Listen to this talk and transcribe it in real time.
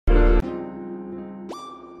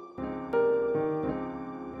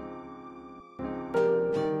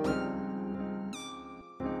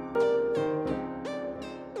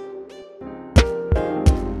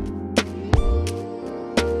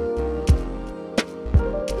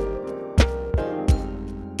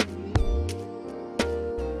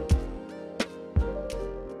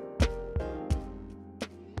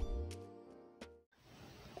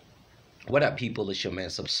What up, people? It's your man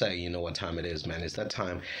Subsay. You know what time it is, man. It's that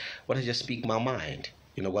time when I just speak my mind.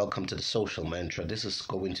 Welcome to the social mantra. This is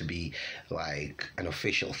going to be like an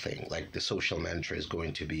official thing. Like the social mantra is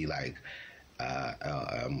going to be like, uh,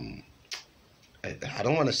 uh, um, I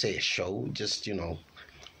don't want to say a show, just, yeah,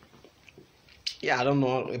 I don't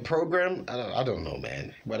know, a program. I don't know,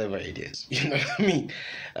 man. Whatever it is, you know what I mean.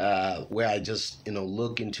 Where I just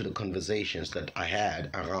look into the conversations that I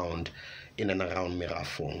had around in and around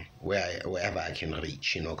Mirafon, wherever I can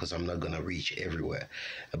reach, because I'm not gonna reach everywhere.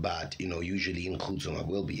 But usually in Khutsong I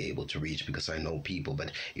will be able to reach because I know people.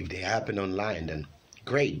 But if they happen online, then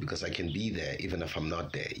great, because I can be there even if I'm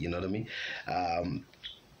not there. You know what I mean?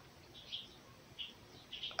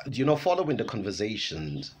 Following the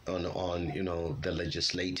conversations on the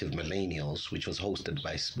Legislative Millennials, which was hosted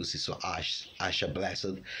by Sibusiso Asha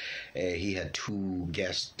Blesseth, he had two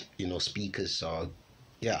guest speakers,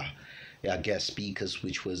 guest speakers,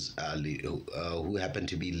 which was who happened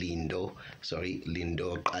to be Lindo,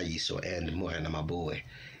 Qayiso, and Morena Maboe.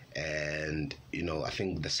 And I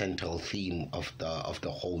think the central theme of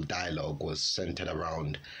the whole dialogue was centered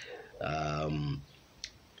around the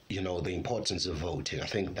importance of voting. I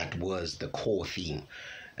think that was the core theme,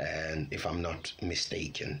 and if I'm not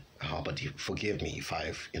mistaken, but forgive me if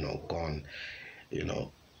I've gone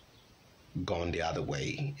the other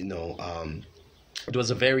way. It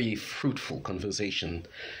was a very fruitful conversation.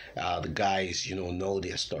 The guys know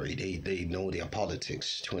their story. They know their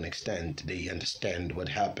politics to an extent. They understand what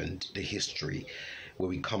happened, the history, where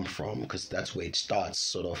we come from, because that's where it starts,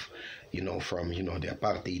 sort of, from the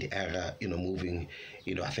apartheid era, moving,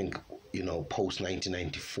 I think, post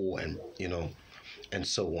 1994, and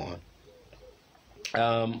so on.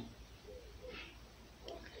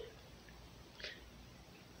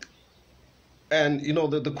 And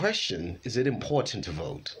the question, is it important to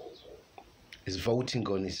vote? Is voting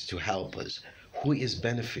going to help us? Who is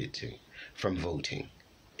benefiting from voting?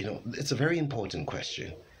 It's a very important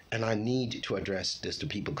question. And I need to address this to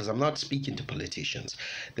people, because I'm not speaking to politicians.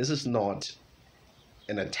 This is not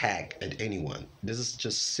an attack at anyone. This is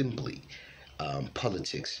just simply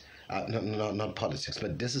politics. Not politics,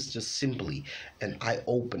 but this is just simply an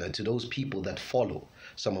eye-opener to those people that follow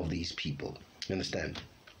some of these people. You understand?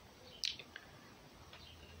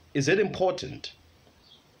 Is it important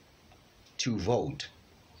to vote?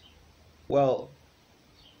 Well,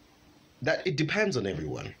 that it depends on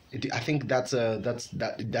everyone. I think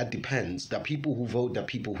that depends. There are people who vote, there are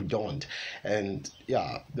people who don't, and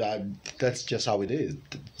yeah, that's just how it is.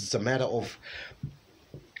 It's a matter of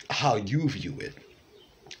how you view it.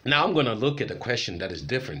 Now I'm going to look at a question that is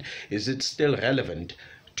different. Is it still relevant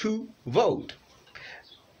to vote?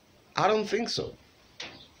 I don't think so.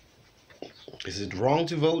 Is it wrong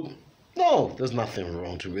to vote? No, there's nothing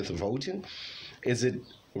wrong with voting. Is it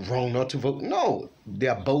wrong not to vote? No, they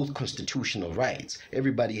are both constitutional rights.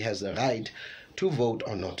 Everybody has the right to vote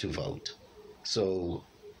or not to vote. So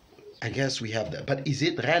I guess we have that. But is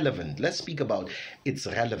it relevant? Let's speak about its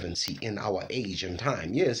relevancy in our age and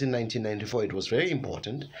time. Yes, in 1994 it was very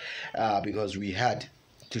important because we had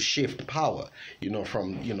to shift power,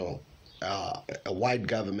 from a white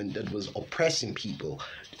government that was oppressing people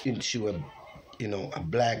into a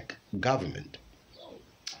black government,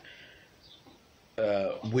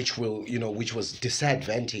 which was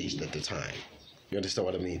disadvantaged at the time. You understand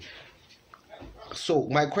what I mean? So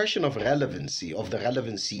my question of the relevancy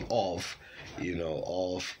of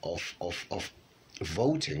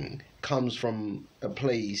voting comes from a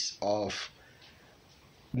place of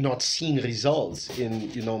not seeing results in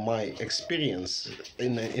my experience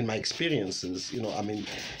in my experiences.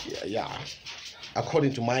 Yeah.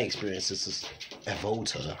 According to my experiences as a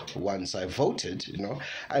voter, once I voted,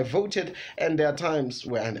 and there are times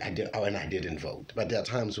when I didn't vote, but there are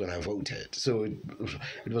times when I voted. So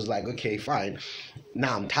it was like, okay, fine.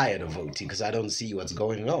 Now I'm tired of voting because I don't see what's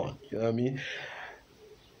going on. You know what I mean?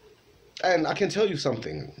 And I can tell you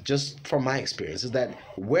something, just from my experience, is that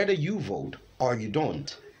whether you vote or you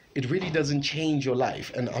don't, it really doesn't change your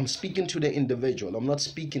life. And I'm speaking to the individual. I'm not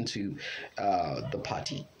speaking to the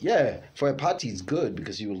party. Yeah, for a party it's good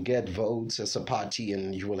because you will get votes as a party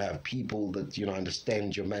and you will have people that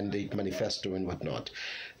understand your mandate, manifesto, and whatnot.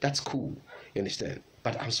 That's cool. You understand?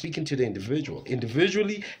 But I'm speaking to the individual.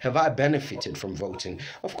 Individually, have I benefited from voting?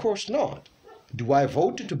 Of course not. Do I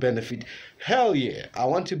vote to benefit? Hell yeah, I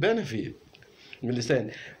want to benefit. You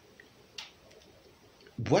understand?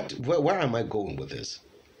 Where am I going with this?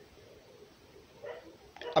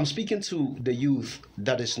 I'm speaking to the youth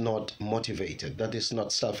that is not motivated, that is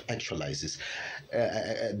not self-actualizes,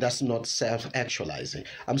 that's not self-actualizing.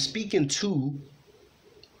 I'm speaking to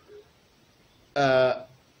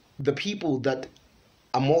the people that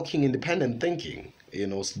are mocking independent thinking,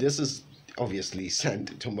 this is obviously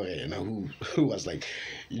sent to Morena, who was like,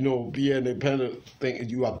 be an independent thing.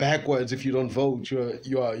 You are backwards if you don't vote.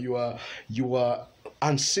 You are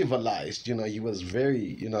uncivilized. He was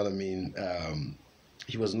very, what I mean.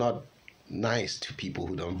 He was not nice to people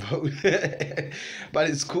who don't vote, but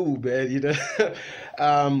it's cool, man.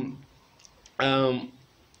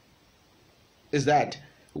 Is that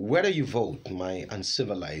whether you vote, my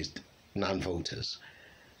uncivilized non-voters,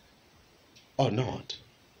 or not,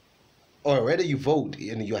 or whether you vote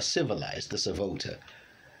and you are civilized as a voter,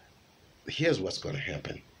 here's what's going to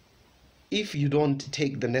happen. If you don't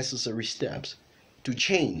take the necessary steps to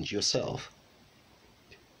change yourself,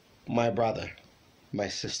 my brother, my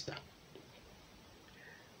sister,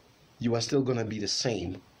 you are still going to be the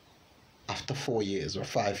same after 4 years or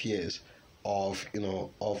 5 years of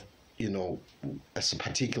as a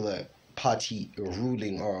particular party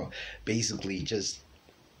ruling or basically just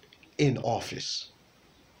in office.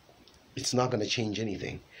 It's not going to change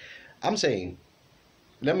anything. I'm saying,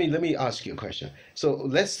 let me ask you a question. So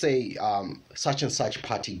let's say such and such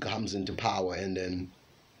party comes into power, and then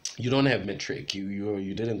you don't have matric.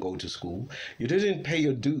 You didn't go to school. You didn't pay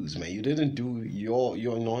your dues, man. You didn't do your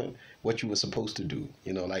what you were supposed to do.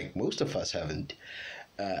 Like most of us haven't.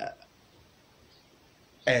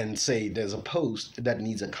 And say there's a post that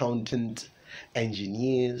needs accountant,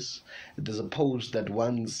 engineers. There's a post that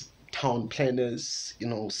wants town planners,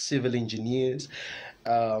 civil engineers,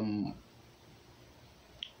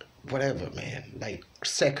 whatever, man, like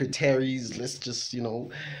secretaries, let's just,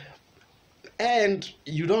 and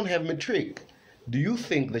you don't have matric. Do you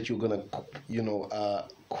think that you're gonna,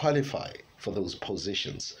 qualify for those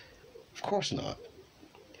positions? Of course not.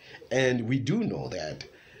 And we do know that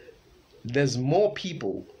there's more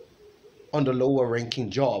people on the lower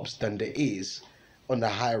ranking jobs than there is on the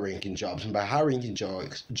high ranking jobs. And by high ranking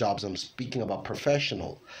jobs, I'm speaking about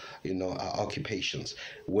professional, occupations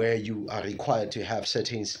where you are required to have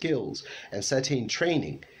certain skills and certain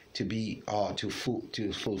training to be to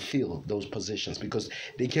fulfill those positions, because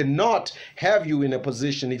they cannot have you in a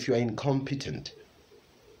position if you are incompetent.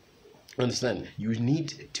 Understand? You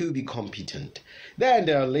need to be competent. Then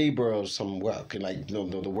there are laborers, some work, like the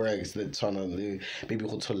works that maybe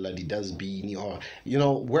Khutsong does be, or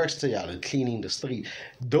works to cleaning the street.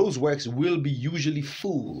 Those works will be usually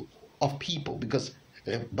full of people, because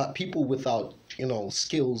but people without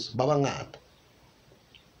skills, babangat.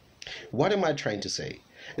 What am I trying to say?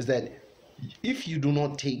 Is that if you do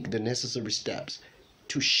not take the necessary steps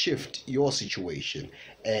to shift your situation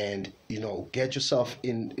and get yourself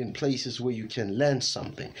in places where you can learn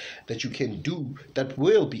something that you can do that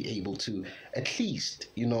will be able to at least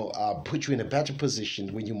put you in a better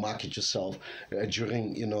position when you market yourself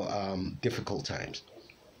during difficult times,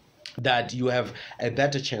 that you have a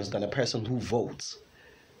better chance than a person who votes.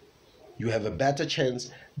 You have a better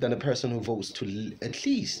chance than a person who votes to at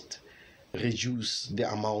least reduce the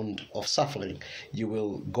amount of suffering you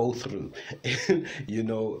will go through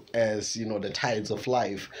as the tides of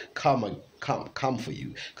life come for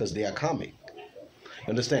you, because they are coming.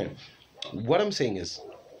 Understand? What I'm saying is,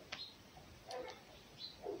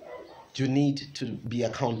 you need to be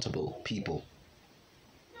accountable, people.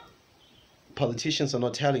 Politicians are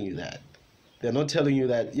not telling you that. They're not telling you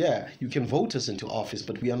that, yeah, you can vote us into office,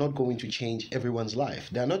 but we are not going to change everyone's life.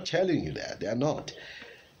 They're not telling you that. They're not.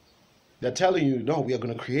 They're telling you, no, we are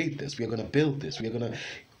going to create this. We are going to build this.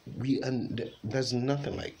 And there's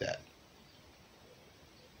nothing like that.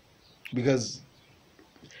 Because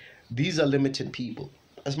these are limited people.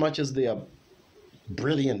 As much as they are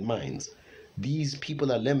brilliant minds, these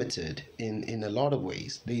people are limited in a lot of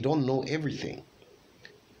ways. They don't know everything.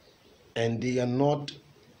 And they are not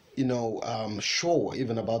sure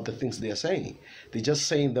even about the things they are saying. They're just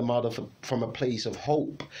saying them from a place of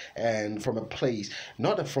hope, and from a place,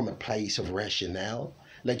 not from a place of rationale.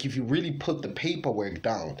 Like if you really put the paperwork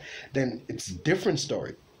down, then it's a different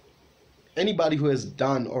story. Anybody who has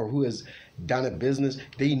done a business,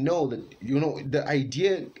 they know that the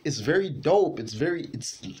idea is very dope.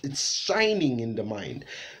 It's shining in the mind,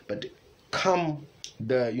 but come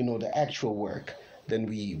the actual work, then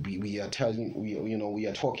we are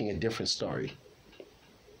talking a different story.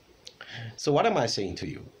 So what am I saying to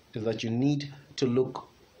you is that you need to look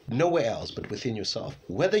nowhere else but within yourself.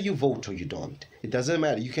 Whether you vote or you don't, it doesn't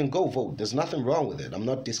matter. You can go vote. There's nothing wrong with it. I'm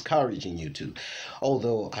not discouraging you to,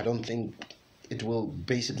 although I don't think it will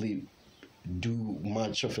basically do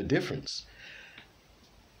much of a difference.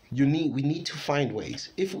 We need to find ways.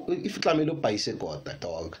 If Tlamelo Paise got that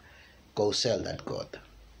dog, go sell that god.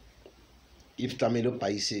 If Tlamelo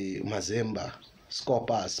Paise Mazemba,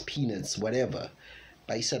 scopas, peanuts, whatever.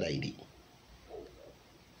 Paisa ID.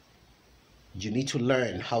 You need to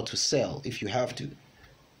learn how to sell if you have to.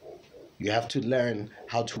 You have to learn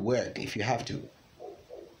how to work if you have to.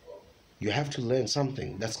 You have to learn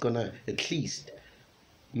something that's gonna at least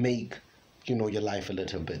make your life a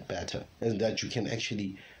little bit better, and that you can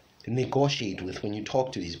actually negotiate with when you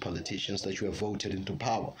talk to these politicians that you have voted into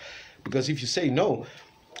power. Because if you say no,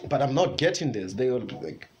 but I'm not getting this, they will be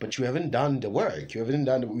like, but you haven't done the work. You haven't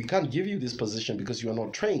done. We can't give you this position because you are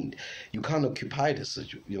not trained. You can't occupy this.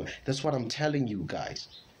 That's what I'm telling you guys.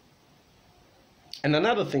 And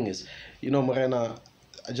another thing is, Morena,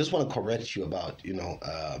 I just want to correct you about,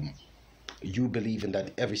 you believing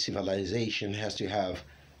that every civilization has to have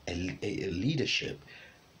a leadership.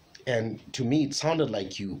 And to me, it sounded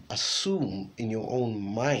like you assume in your own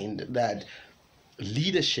mind that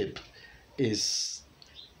leadership is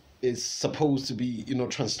supposed to be,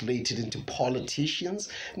 translated into politicians.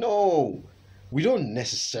 No, we don't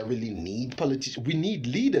necessarily need politicians. We need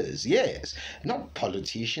leaders, yes, not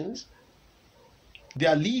politicians. There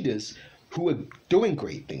are leaders who are doing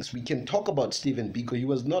great things. We can talk about Stephen Biko. He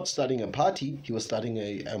was not starting a party. He was starting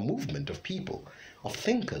a movement of people, of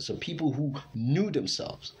thinkers, of people who knew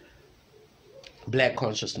themselves. Black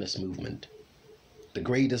Consciousness Movement, the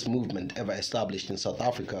greatest movement ever established in South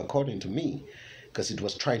Africa, according to me, because it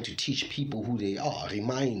was trying to teach people who they are,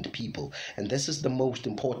 remind people. And this is the most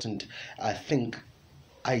important, I think,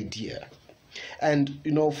 idea. And,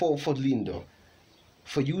 for Lindo,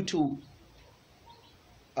 for you to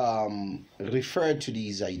refer to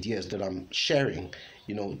these ideas that I'm sharing,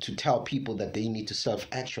 to tell people that they need to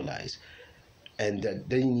self-actualize and that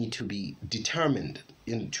they need to be determined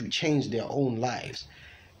to change their own lives,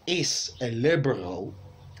 is a liberal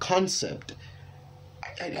concept.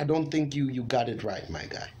 I don't think you got it right, my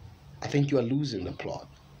guy. I think you are losing the plot,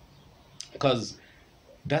 because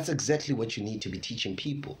that's exactly what you need to be teaching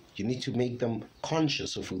people. You need to make them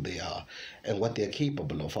conscious of who they are and what they're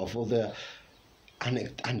capable of their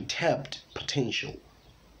untapped potential.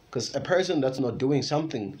 Because a person that's not doing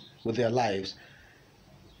something with their lives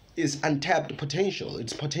is untapped potential.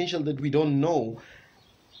 It's potential that we don't know.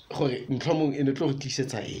 We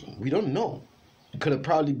don't know. It could have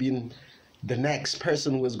probably been the next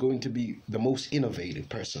person who was going to be the most innovative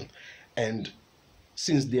person. And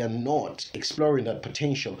since they are not exploring that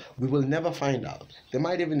potential, we will never find out. They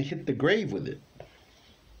might even hit the grave with it. Do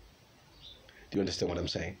you understand what I'm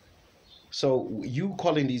saying? So you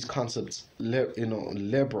calling these concepts,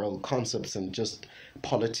 liberal concepts and just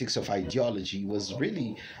politics of ideology was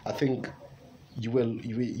really, I think, you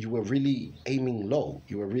were really aiming low.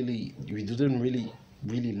 You didn't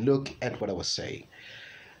really look at what I was saying.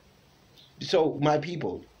 So my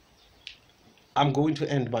people, I'm going to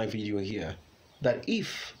end my video here. That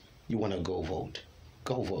if you want to go vote,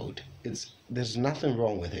 go vote. There's nothing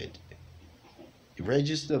wrong with it.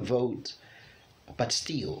 Register, vote, but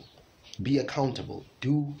still be accountable.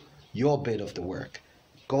 Do your bit of the work.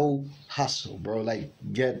 Go hustle, bro. Like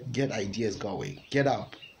get ideas going. Get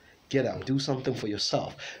up. Do something for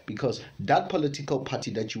yourself, because that political party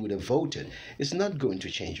that you would have voted is not going to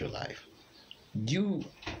change your life. You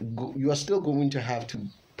are still going to have to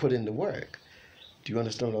put in the work. Do you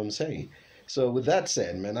understand what I'm saying? So with that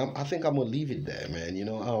said, man, I think I'm gonna leave it there,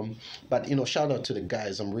 man. But shout out to the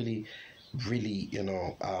guys. I'm really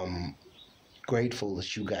grateful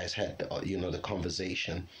that you guys had the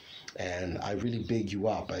conversation, and I really big you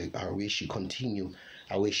up. I wish you continue.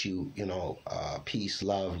 I wish you peace,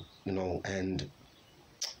 love, and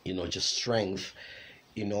just strength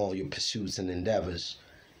in all your pursuits and endeavors.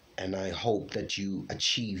 And I hope that you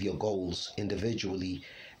achieve your goals individually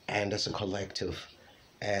and as a collective,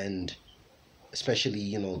 and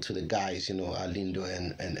especially to the guys, Lindo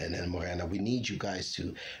and Morena. We need you guys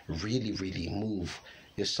to really move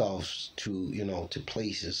yourselves to to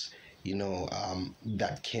places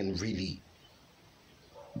that can really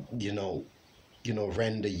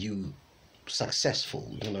render you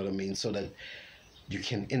successful, you know what I mean, so that you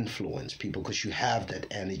can influence people, because you have that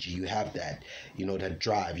energy, you have that that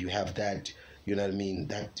drive, you have that, you know what I mean,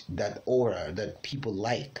 that aura that people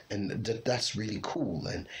like, and that's really cool.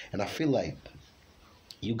 And I feel like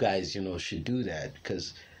you guys should do that,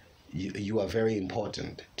 because you are very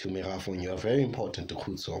important to Mirafo, and you are very important to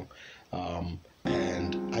Khutsong.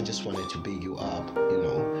 And I just wanted to big you up,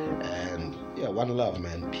 and yeah, one love,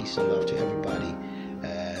 man. Peace and love to everybody,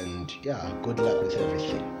 and yeah, good luck with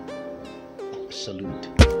everything. Salute.